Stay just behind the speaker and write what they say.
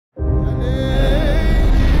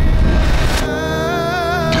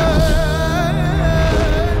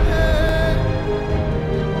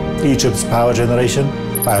Egypt's power generation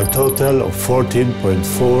by a total of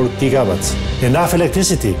 14.4 gigawatts, enough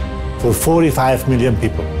electricity for 45 million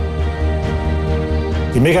people.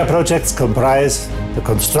 The mega projects comprise the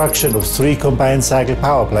construction of 3 combined cycle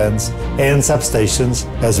power plants and substations,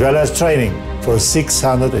 as well as training for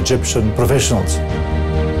 600 Egyptian professionals.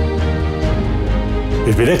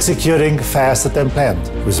 We've been executing faster than planned,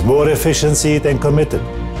 with more efficiency than committed.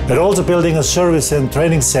 We're also building a service and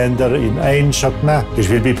training center in Ain Shokna, which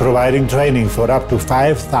will be providing training for up to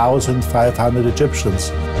 5,500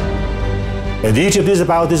 Egyptians. And Egypt is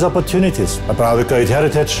about these opportunities, about a great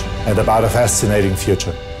heritage, and about a fascinating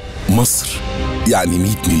future. مصر يعني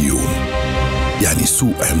 100 مليون، يعني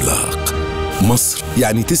سوق عملاق. مصر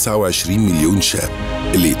يعني 29 مليون شاب،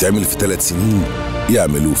 اللي يتعمل في 3 سنين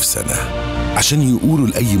يعملوه في سنة، عشان يقولوا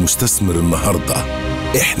لأي مستثمر النهاردة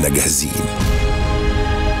إحنا جاهزين.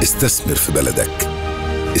 استثمر في بلدك،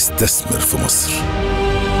 استثمر في مصر.